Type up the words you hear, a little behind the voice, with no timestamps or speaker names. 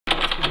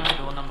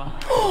door number.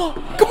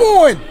 Come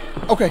on!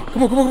 Okay,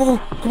 come on, come on, come on,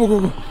 come on,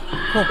 come on,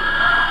 come on.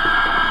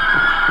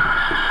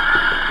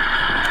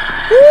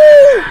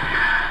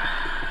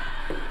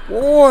 Woo!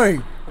 Boy!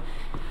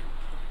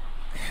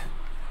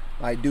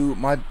 Like, dude,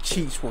 my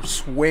cheeks were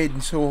sweating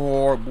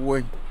so hard,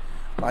 boy.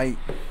 Like,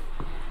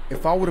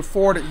 if I would have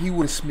farted, he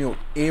would have smelled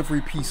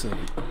every piece of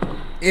it.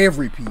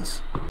 Every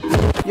piece.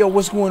 Yo,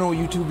 what's going on,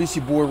 YouTube? It's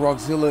your boy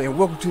Rockzilla, and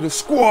welcome to the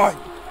squad.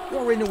 You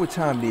already know what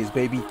time it is,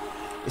 baby.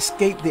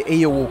 Escape the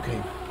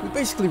Ayuwoki. We're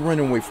basically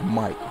running away from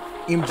Mike,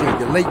 MJ,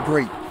 the late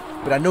great.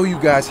 But I know you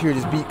guys hear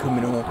this beat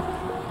coming on.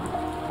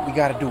 We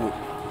gotta do it.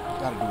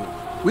 Gotta do it.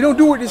 We don't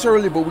do it this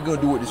early, but we're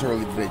gonna do it this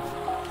early today.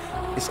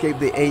 Escape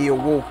the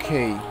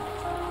Ayuwoki.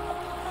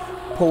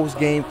 Post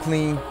game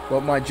clean,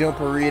 but my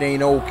jumper it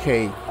ain't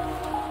okay.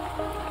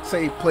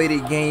 Say play the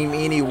game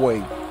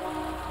anyway.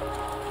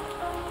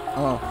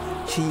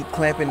 Cheat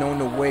clamping on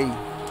the way.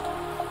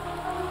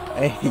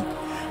 Hey,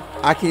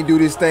 I can't do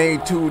this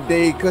thing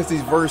today cause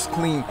this verse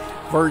clean,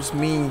 verse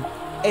mean.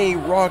 Hey,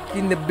 Rock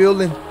in the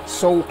building,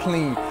 so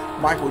clean.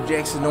 Michael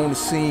Jackson on the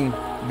scene,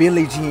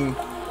 Billie Jean.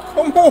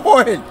 Come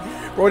on,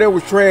 bro, that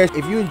was trash.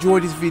 If you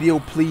enjoyed this video,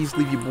 please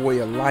leave your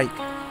boy a like,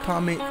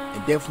 comment,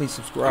 and definitely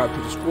subscribe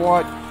to the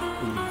squad.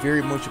 We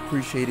very much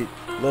appreciate it.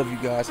 Love you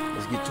guys.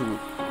 Let's get to it.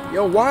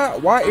 Yo,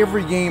 why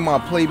every game I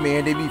play,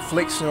 man, they be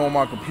flexing on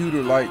my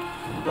computer like,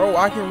 bro,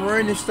 I can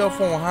run this stuff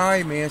on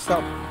high, man.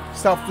 Stop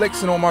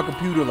flexing on my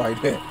computer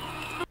like that.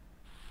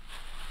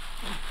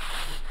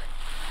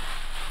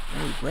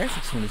 Man, the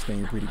graphics on this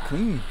thing are pretty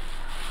clean.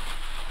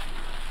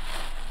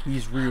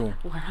 He's real.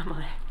 Where am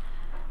I?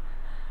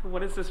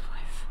 What is this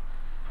place?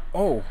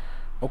 Oh,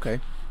 okay.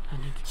 I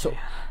need to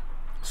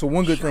So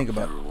one good thing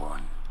about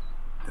everyone.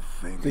 The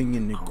thing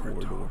in the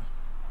corridor.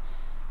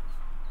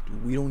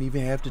 Dude, we don't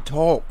even have to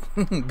talk.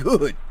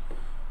 Good.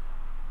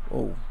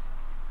 Oh,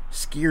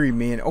 scary,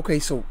 man. Okay,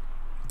 so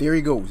there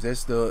he goes.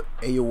 That's the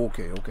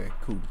Ayuwoki. Okay,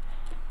 cool.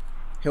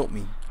 Help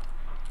me.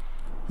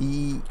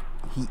 He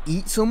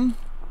eats them,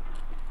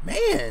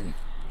 man.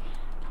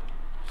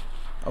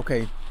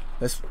 Okay,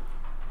 let's.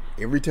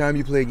 Every time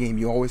you play a game,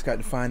 you always got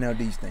to find out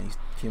these things.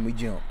 Can we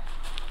jump?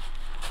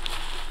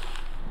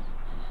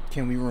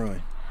 Can we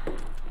run?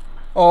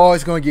 Oh,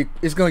 it's gonna get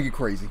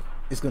crazy.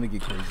 It's gonna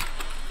get crazy.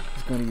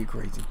 It's gonna get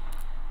crazy.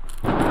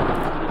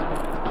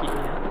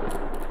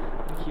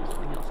 Keep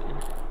something else in.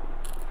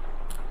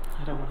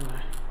 I don't want to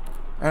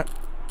know.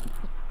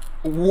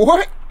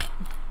 What?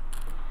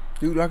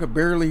 Dude, I could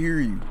barely hear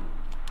you.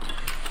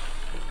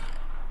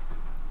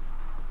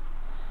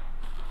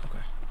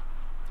 Okay.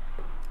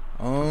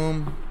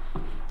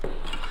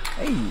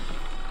 Hey,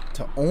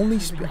 to only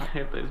spend. I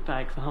have those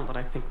bags on, but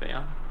I think they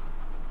are.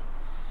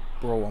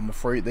 Bro, I'm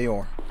afraid they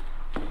are.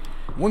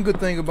 One good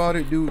thing about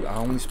it, dude, I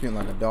only spent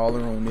like $1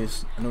 on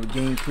this. I know the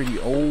game's pretty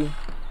old,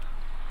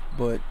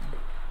 but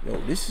yo,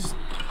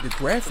 the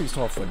graphics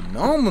are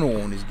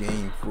phenomenal on this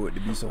game for it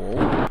to be so old.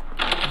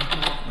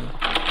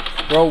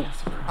 Bro,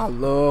 I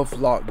love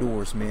locked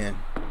doors, man.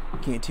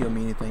 Can't tell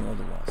me anything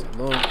otherwise. I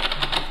love.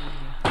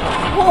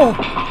 Whoa!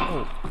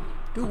 Oh,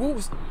 dude, what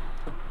was?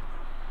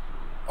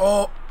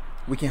 Oh,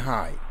 we can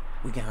hide.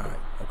 We can hide.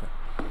 Okay.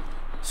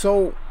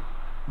 So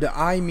the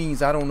I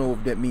means, I don't know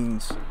if that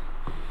means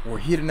we're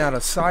hidden out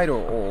of sight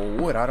or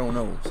what. I don't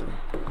know. So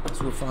that's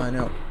what we'll find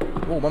out.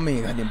 Oh, my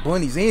man got them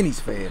bunnies and he's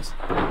fast.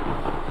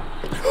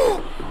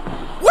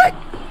 What?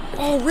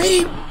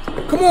 Already?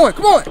 Come on,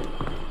 come on.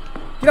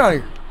 Get out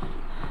of here.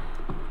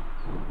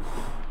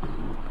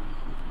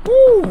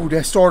 Ooh,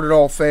 that started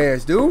off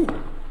fast, dude.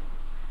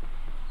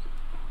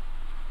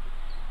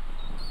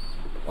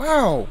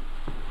 Wow.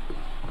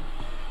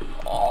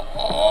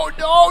 Oh,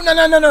 no.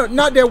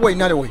 Not that way,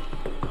 not that way.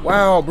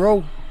 Wow,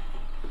 bro.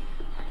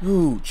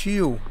 Dude,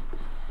 chill.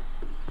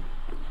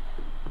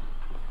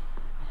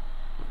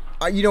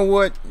 You know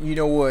what?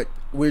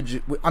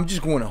 I'm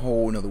just going a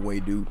whole another way,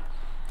 dude.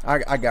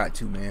 I got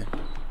to, man.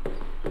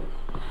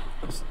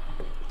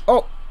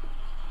 Oh,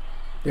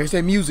 there's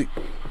that music.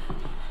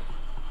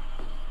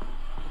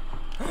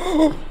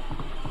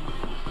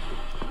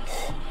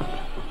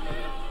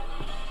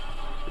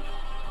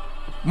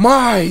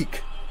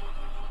 Mike,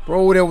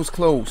 bro, that was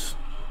close.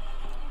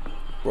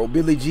 Bro,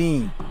 Billie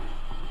Jean.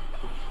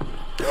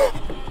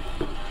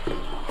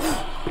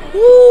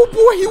 Oh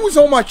boy, he was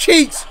on my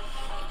cheeks.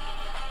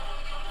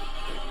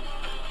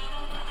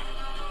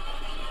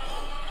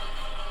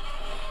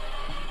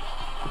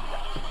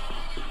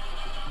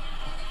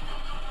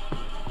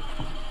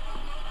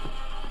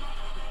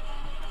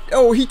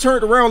 Oh, he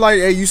turned around like,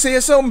 hey, you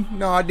said something?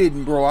 No, I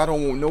didn't, bro. I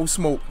don't want no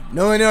smoke.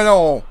 None at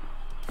all.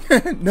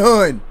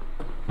 None.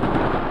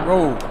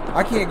 Bro,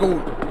 I can't go.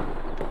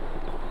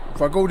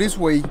 If I go this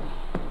way.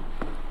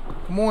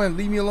 Come on,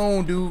 leave me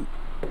alone, dude.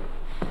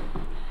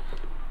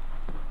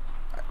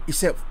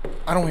 Except,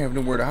 I don't have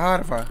nowhere to hide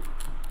if I...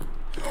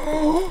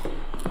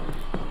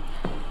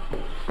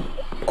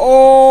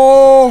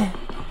 Oh,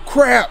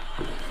 crap.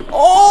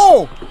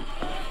 Oh!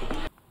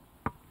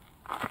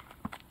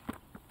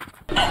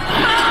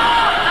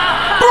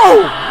 Bro!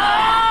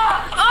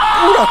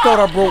 Dude, I thought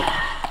I broke...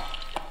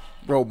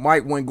 Bro,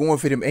 Mike wasn't going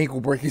for them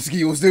ankle breaking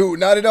skills, dude.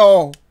 Not at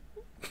all.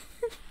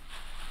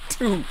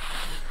 Dude.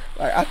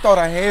 Like, I thought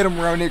I had him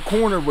around that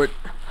corner, but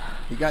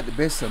he got the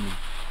best of me.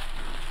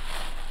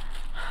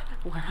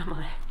 Where am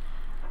I?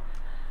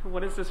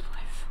 What is this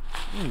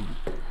place?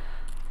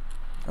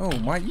 Oh,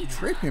 Mike, you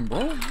tripping,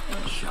 bro.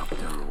 Chapter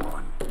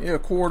 1. Yeah,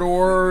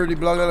 corridor, the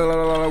blah, blah, blah,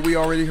 blah, blah. We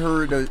already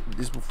heard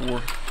this before.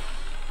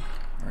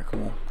 All right,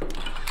 come on.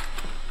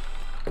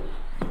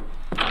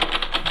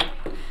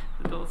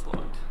 The door's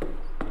locked.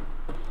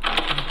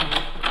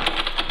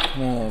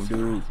 Come on,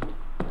 dude.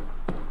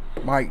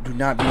 Mike, do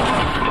not be...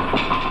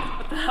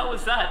 What the hell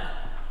was that?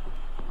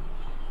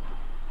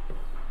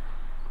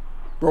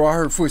 Bro, I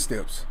heard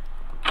footsteps.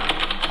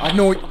 I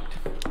know it.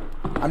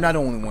 I'm not the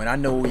only one. I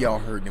know y'all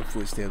heard them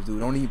footsteps, dude.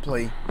 Don't even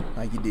play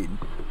like you didn't.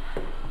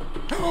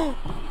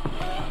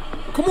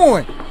 Come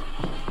on.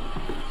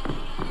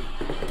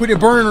 Put the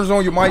burners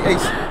on you, Mike.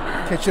 Ace.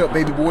 Catch up,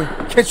 baby boy.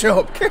 Catch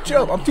up. Catch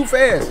up. I'm too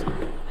fast. It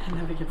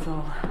never gets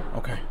old.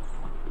 Okay.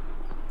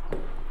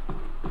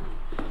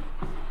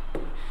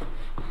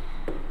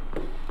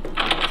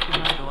 Let's give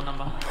my door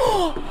number.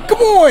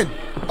 Come on.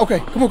 Okay.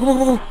 Come on. Come on.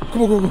 Come on.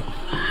 Come on. Come on.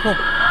 Come on.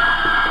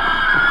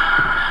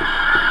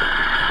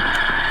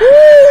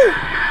 Woo!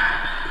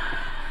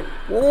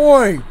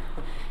 Boy.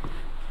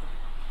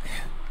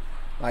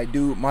 Like,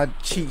 dude, my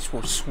cheeks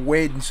were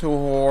sweating so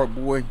hard,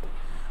 boy.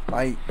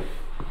 Like,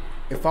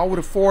 if I would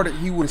have farted,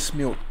 he would have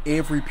smelled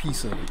every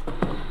piece of it.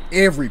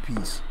 Every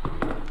piece.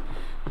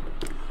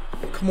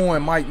 Come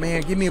on, Mike,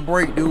 man. Give me a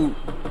break, dude.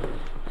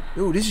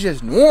 Dude, this is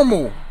just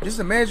normal. Just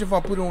imagine if I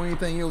put on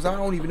anything else. I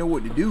don't even know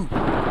what to do.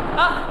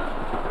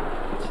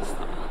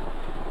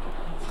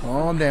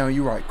 Calm down.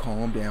 You're right.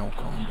 Calm down.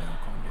 Calm down.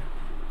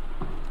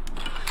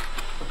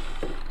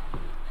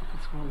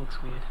 This wall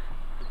looks weird.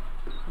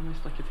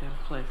 Almost like it's out of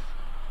place.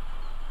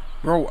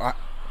 Bro,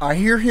 I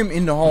hear him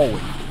in the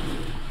hallway.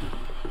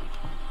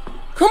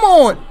 Come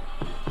on!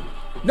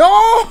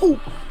 No!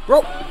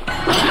 Bro!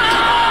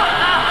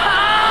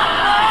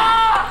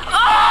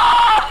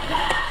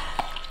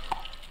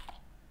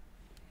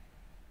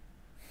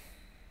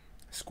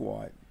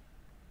 Squad.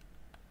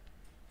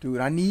 Dude,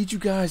 I need you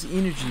guys'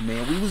 energy,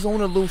 man. We was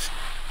on a little...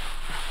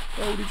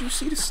 Bro, did you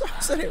see the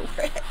size of that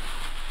rat?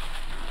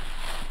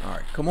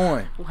 Alright, come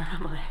on. Where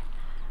am I?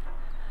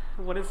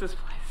 What is this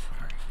place?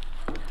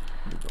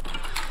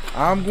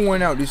 I'm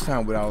going out this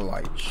time without a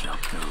light.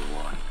 Chapter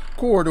 1.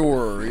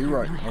 Corridor, you're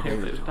right. Okay.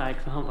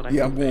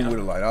 Yeah, I'm going with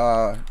a light.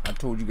 I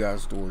told you guys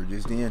a story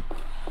just then.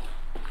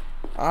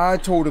 I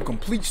told a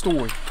complete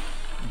story.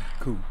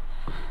 Cool.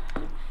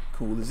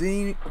 Cool. Is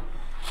it,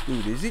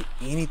 dude? Is it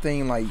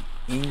anything like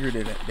in here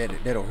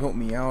that'll help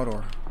me out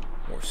or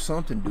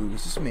something, dude?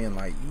 Is this man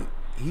like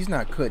he's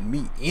not cutting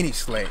me any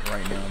slack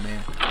right now,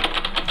 man?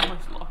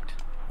 It's locked.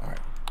 All right.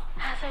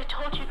 As I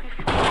told you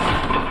before.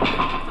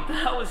 What the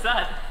hell was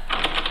that?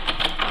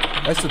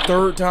 That's the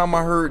third time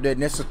I heard that,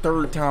 and that's the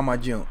third time I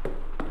jumped.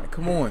 Like,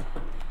 come on.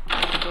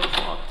 The door's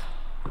locked.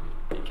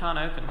 It can't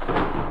open.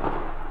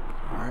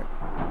 Alright.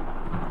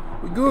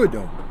 We good,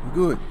 though. We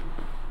good.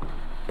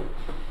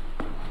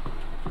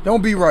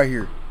 Don't be right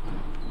here.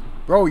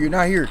 Bro, you're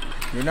not here.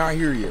 You're not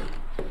here yet.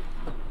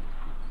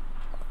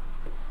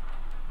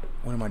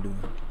 What am I doing?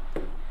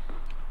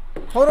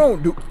 Hold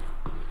on, dude.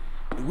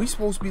 We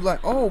supposed to be like,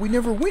 oh, we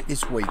never went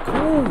this way.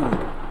 Cool.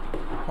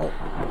 Oh.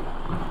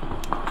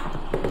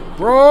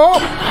 Bro!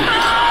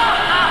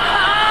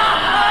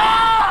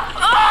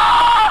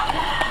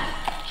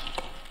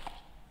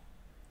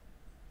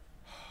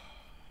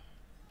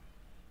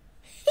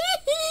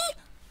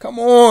 Come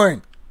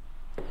on!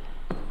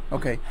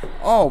 Okay.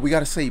 Oh, we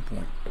got a save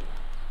point.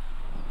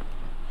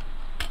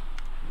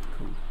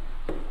 Cool.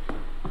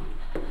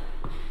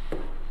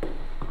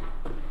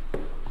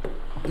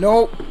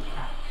 Nope.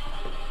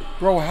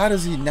 Bro, how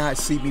does he not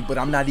see me? But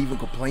I'm not even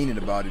complaining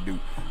about it, dude.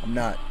 I'm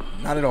not.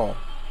 Not at all.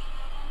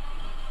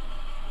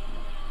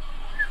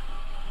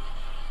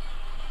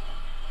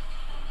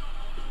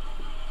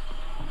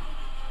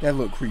 That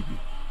looked creepy.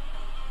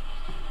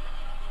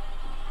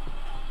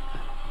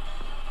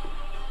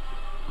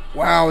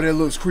 Wow, that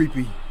looks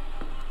creepy.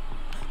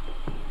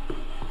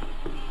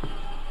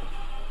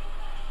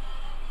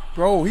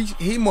 Bro,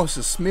 he must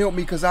have smelled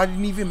me because I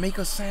didn't even make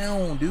a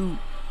sound, dude.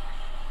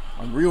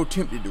 I'm real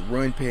tempted to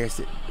run past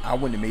it. I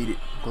wouldn't have made it.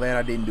 Glad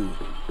I didn't do it.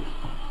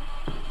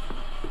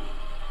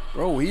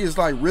 Bro, he is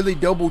like really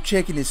double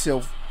checking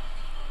himself.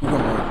 We're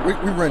gonna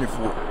run. We're running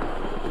for it.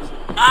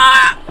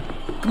 Ah!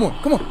 Come on,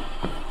 come on.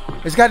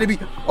 It's got to be.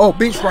 Oh,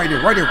 bench right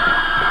there, right there.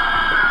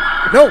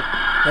 No,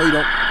 no, you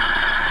don't.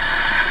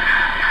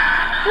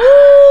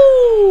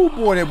 Woo!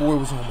 Boy, that boy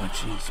was on my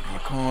cheeks, man.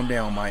 Calm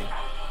down, Mike.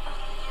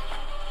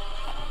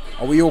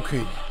 Are we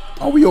okay?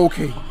 Are we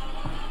okay?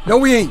 No,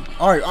 we ain't.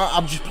 All right,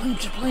 I'm just playing.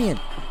 Just playing.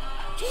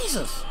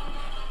 Jesus.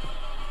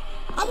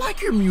 I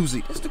like your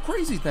music. That's the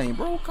crazy thing,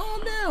 bro.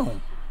 Calm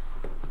down.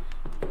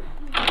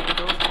 The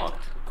door's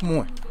locked. Come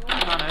on. It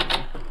can't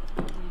open.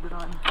 Leave it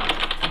on.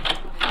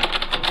 The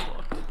door's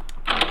locked.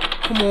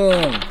 Come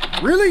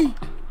on. Really?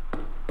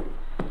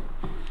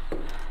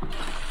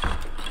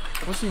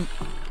 What's in?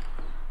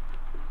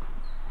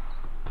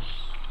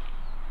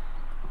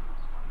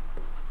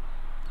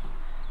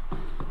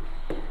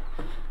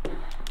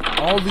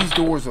 All these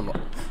doors are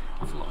locked.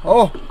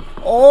 Oh,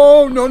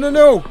 oh, no, no,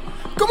 no.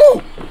 Come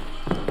on.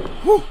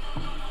 Woo.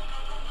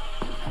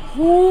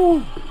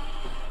 Woo.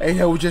 Hey,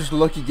 that was just a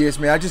lucky guess,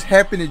 man. I just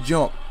happened to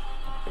jump.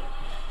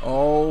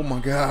 Oh, my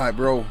God,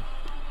 bro.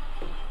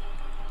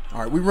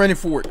 All right, we're running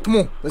for it. Come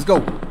on, let's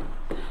go.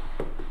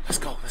 Let's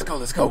go, let's go,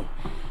 let's go.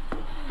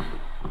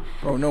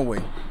 Bro, no way.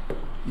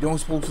 You don't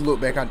supposed to look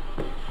back.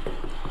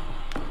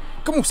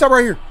 Come on, stop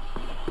right here.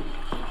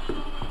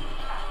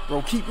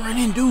 Bro, keep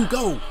running, dude.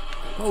 Go.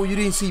 Oh, you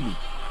didn't see me.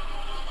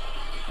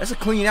 That's a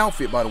clean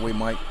outfit, by the way,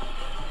 Mike.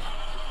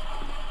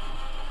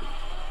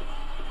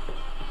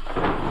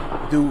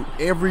 Dude,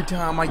 every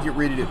time I get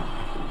ready to...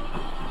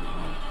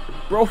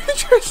 Bro, he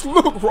just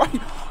looked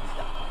right.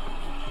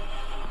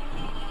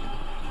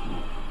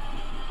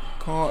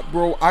 God,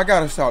 bro, I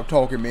gotta stop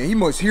talking, man. He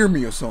must hear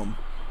me or something.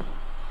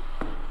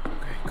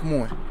 Okay, come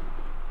on.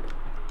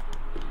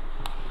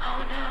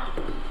 Oh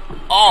no.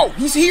 Oh,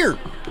 he's here.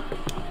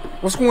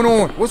 What's going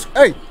on?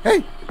 Hey,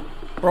 hey.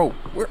 Bro,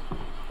 where?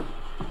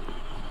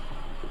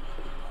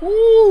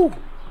 Woo!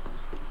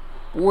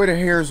 Boy, the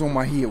hairs on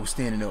my head was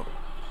standing up.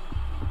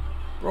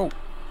 Bro.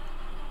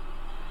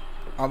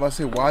 I was about to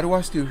say, why do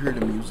I still hear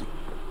the music?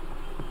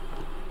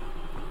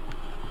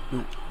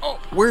 Dude. Oh,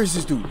 where is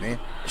this dude, man?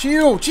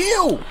 Chill,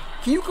 chill.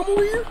 Can you come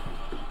over here?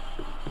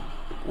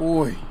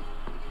 Boy.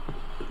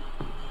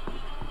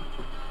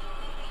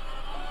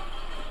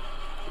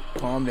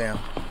 Calm down.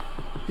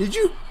 Did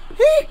you?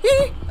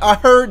 I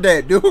heard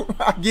that, dude.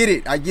 I get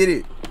it. I get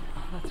it.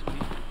 That's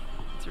weird.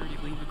 It's already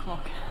leave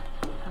o'clock.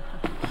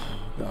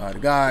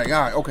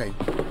 God. Okay.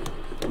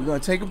 We're going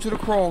to take him to the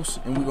cross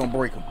and we're going to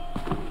break him.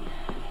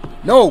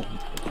 No.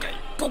 Okay.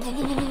 Go.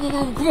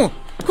 Come on.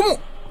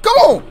 Come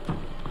on.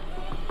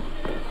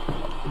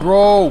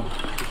 Bro.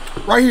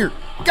 Right here.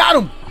 Got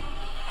him.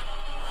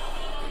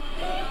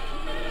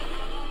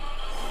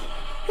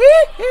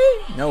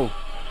 No.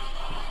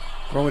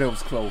 Bro, that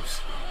was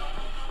close.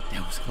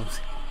 That was close.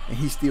 And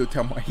he's still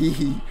talking about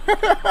hee.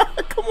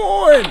 Come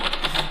on.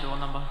 Door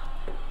number.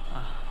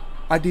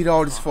 I did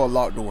all this for a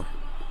locked door.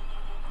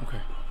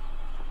 Okay.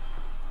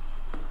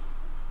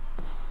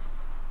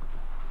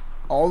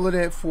 All of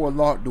that for a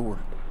locked door.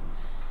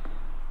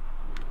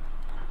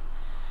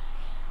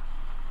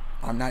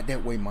 I'm not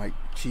that way, Mike.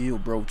 Chill,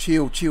 bro.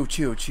 Chill.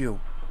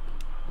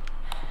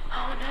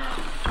 Oh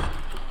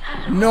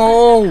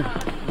No.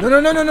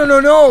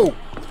 No.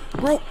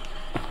 Bro.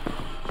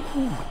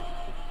 Whew.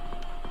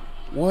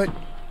 What?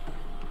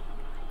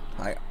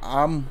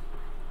 I'm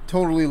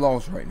totally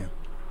lost right now.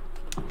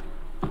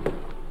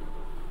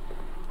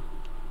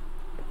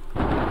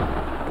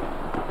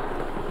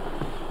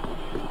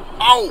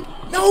 Oh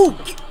no!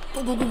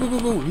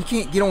 Go! He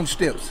can't get on the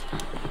steps.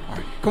 All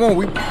right, come on,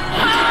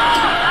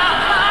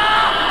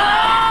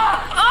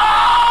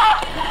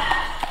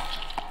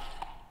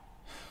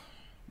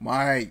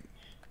 Mike,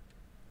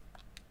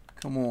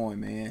 come on,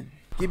 man.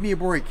 Give me a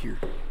break here.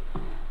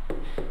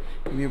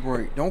 Give me a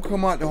break. Don't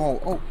come out the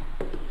hall. Oh,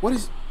 what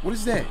is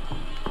that?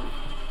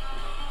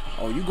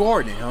 Oh, you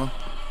guarding it, huh?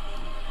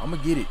 I'm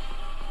gonna get it.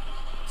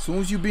 As soon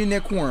as you be in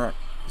that corner,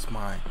 it's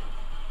mine.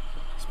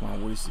 It's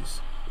mine. What is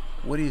this?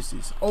 What is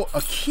this? Oh,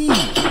 a key.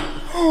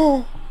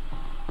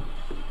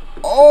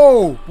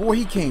 Oh, boy,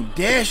 he came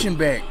dashing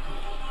back.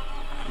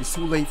 It's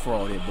too late for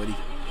all that, buddy.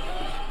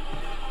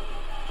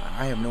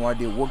 I have no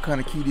idea what kind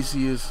of key this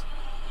is.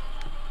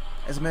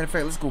 As a matter of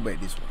fact, let's go back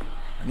this way.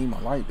 I need my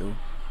light, though.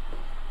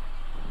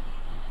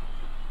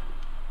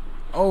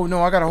 Oh,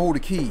 no, I gotta hold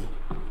the key.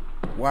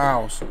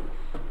 Wow.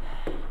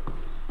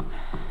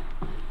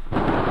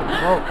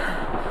 Bro,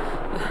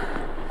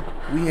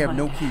 we have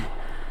no key.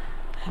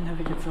 It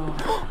never gets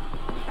old.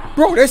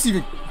 Bro, that's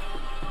even...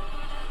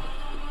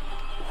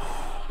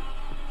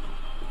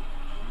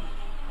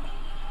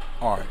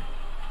 Alright.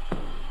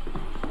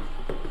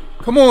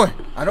 Come on.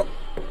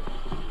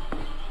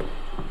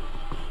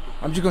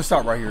 I'm just gonna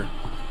stop right here.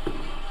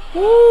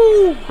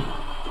 Woo!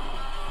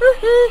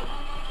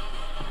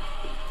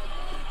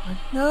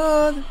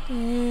 Another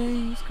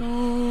day's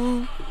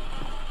gone.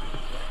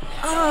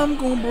 I'm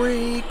gonna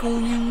break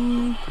on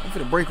you. I'm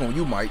finna break on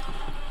you, Mike.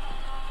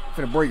 I'm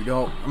finna break,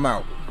 dog. I'm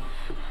out.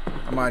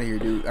 I'm out of here,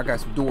 dude. I got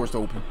some doors to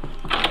open.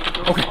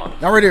 Okay,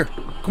 now right there.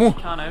 Come on.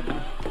 Can't open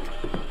it.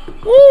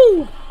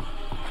 Woo!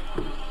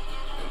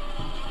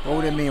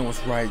 Oh, that man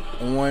was right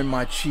on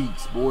my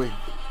cheeks, boy.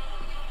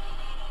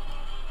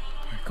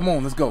 Come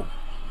on, let's go.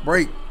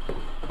 Break.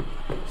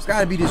 It's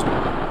gotta be this.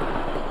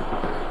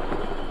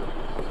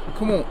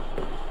 Come on.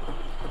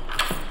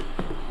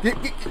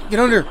 Get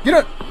on there. Get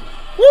on.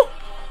 Woo!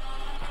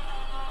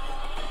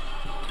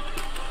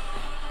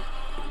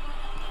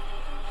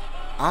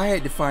 I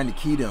had to find the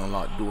key to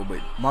unlock the door, but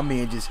my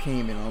man just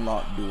came and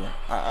unlocked the door.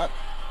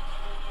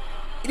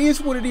 It is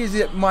what it is.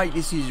 Mike,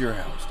 this is your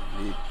house.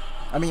 Dude.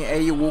 I mean,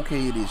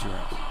 Ayuwoki, it is your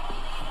house.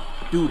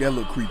 Dude, that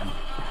look creepy.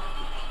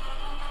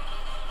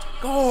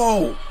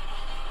 Go!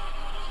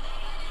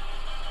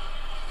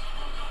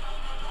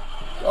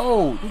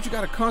 Oh, dude, you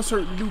got a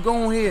concert to do.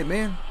 Go ahead,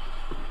 man.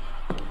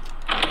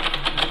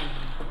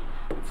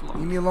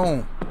 Leave me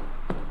alone.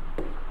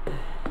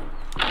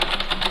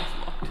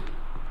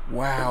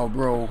 Wow,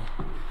 bro.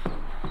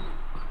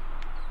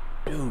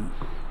 Dude.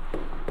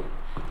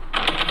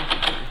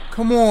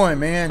 Come on,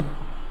 man.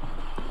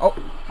 Oh.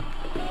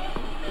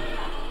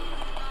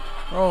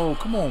 Oh,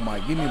 come on,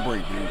 Mike. Give me a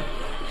break, dude.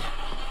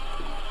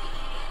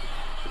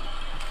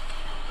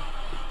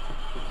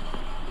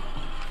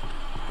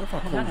 What if I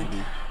close it,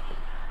 dude?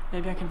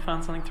 Maybe I can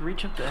find something to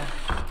reach up there.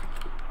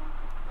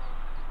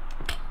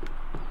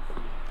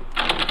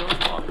 The door's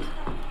locked.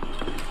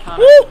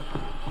 Woo!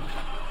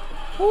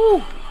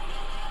 Woo!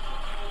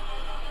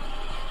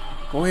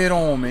 Go ahead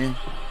on, man.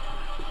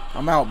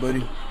 I'm out,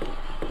 buddy.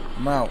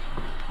 I'm out.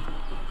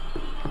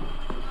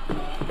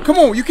 Come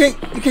on, you can't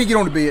get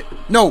on the bed.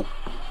 No.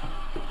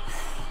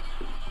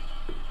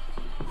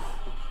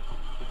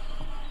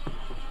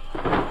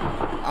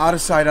 Out of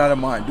sight, out of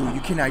mind, dude.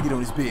 You cannot get on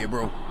this bed,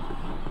 bro.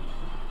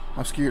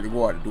 I'm scared to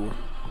go out the door.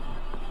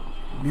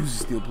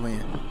 Music's still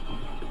playing.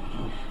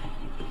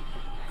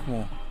 Come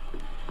on.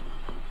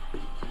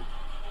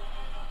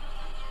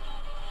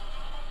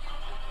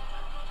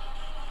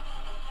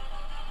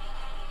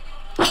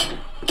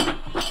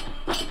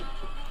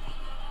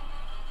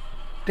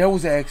 That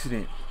was an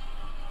accident.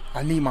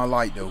 I need my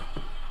light though.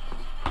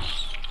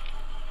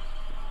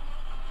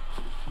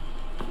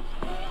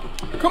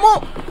 Come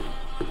on!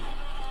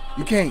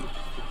 You can't.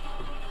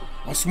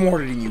 I'm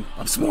smarter than you.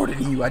 I'm smarter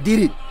than you. I did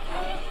it.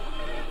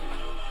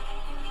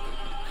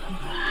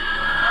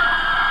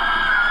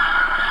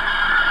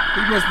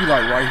 He must be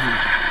like right here.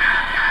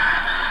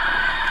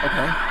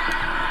 Okay.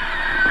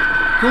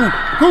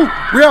 Cool.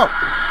 We out.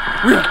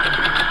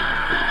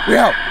 We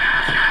out.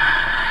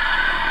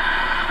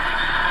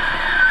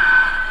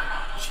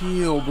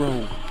 Chill, bro.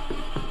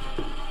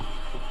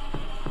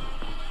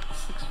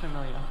 This looks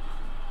familiar.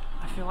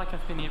 I feel like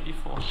I've been here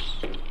before.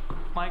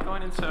 Am I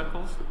going in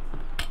circles?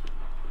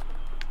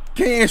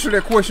 Can't answer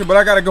that question, but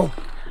I gotta go.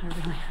 I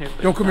really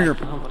hope Don't come here.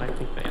 Not what I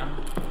think they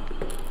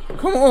are.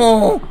 Come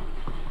on.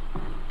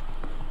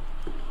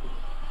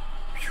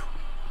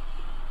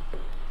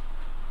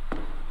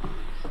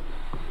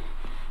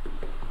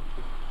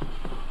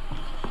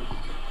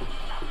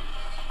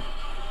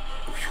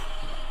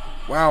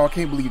 Wow, I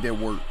can't believe that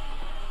worked.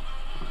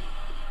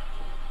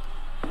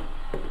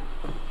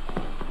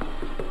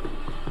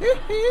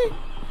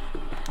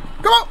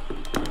 Come on!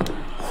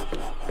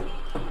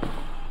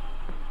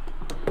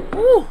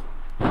 Woo!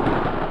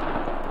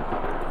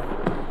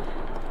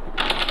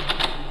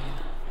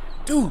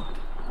 Dude,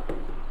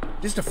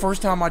 this is the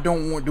first time I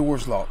don't want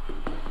doors locked.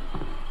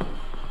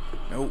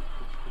 Nope.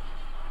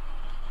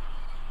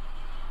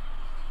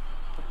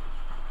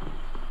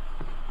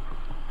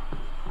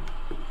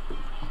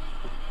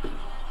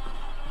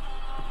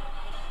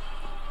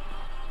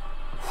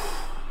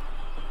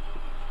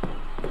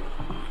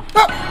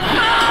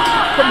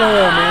 Come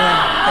on, man.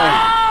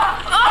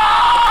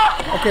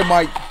 Hey. Okay,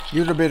 Mike,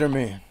 you're the better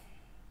man.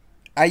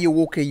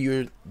 Ayuwoki,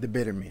 you're the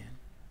better man.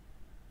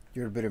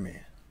 You're the better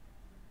man.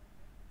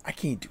 I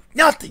can't do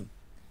nothing.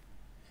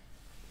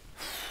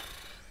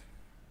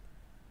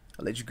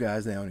 I'll let you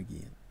guys down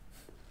again.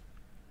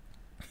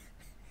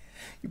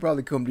 You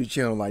probably come to the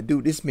channel like,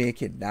 dude, this man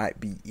cannot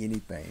be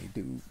anything,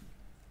 dude.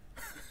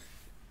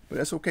 But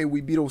that's okay.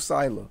 We beat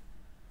Rockzilla.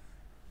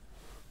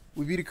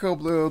 We beat a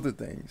couple of other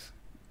things.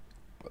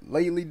 But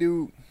lately,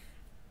 dude,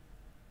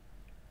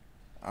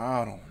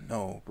 I don't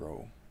know,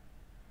 bro.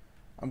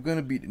 I'm going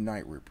to beat the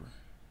Night Ripper.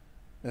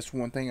 That's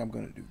one thing I'm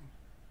going to do.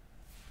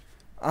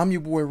 I'm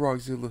your boy,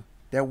 Rockzilla.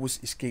 That was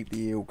Escape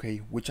the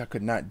Ayuwoki, which I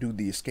could not do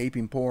the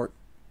escaping part.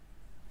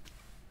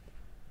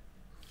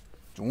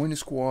 Join the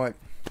squad.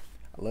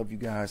 I love you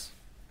guys.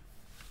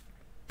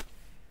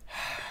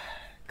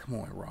 Come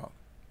on, Rock.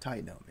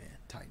 Tighten up, man.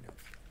 Tighten up.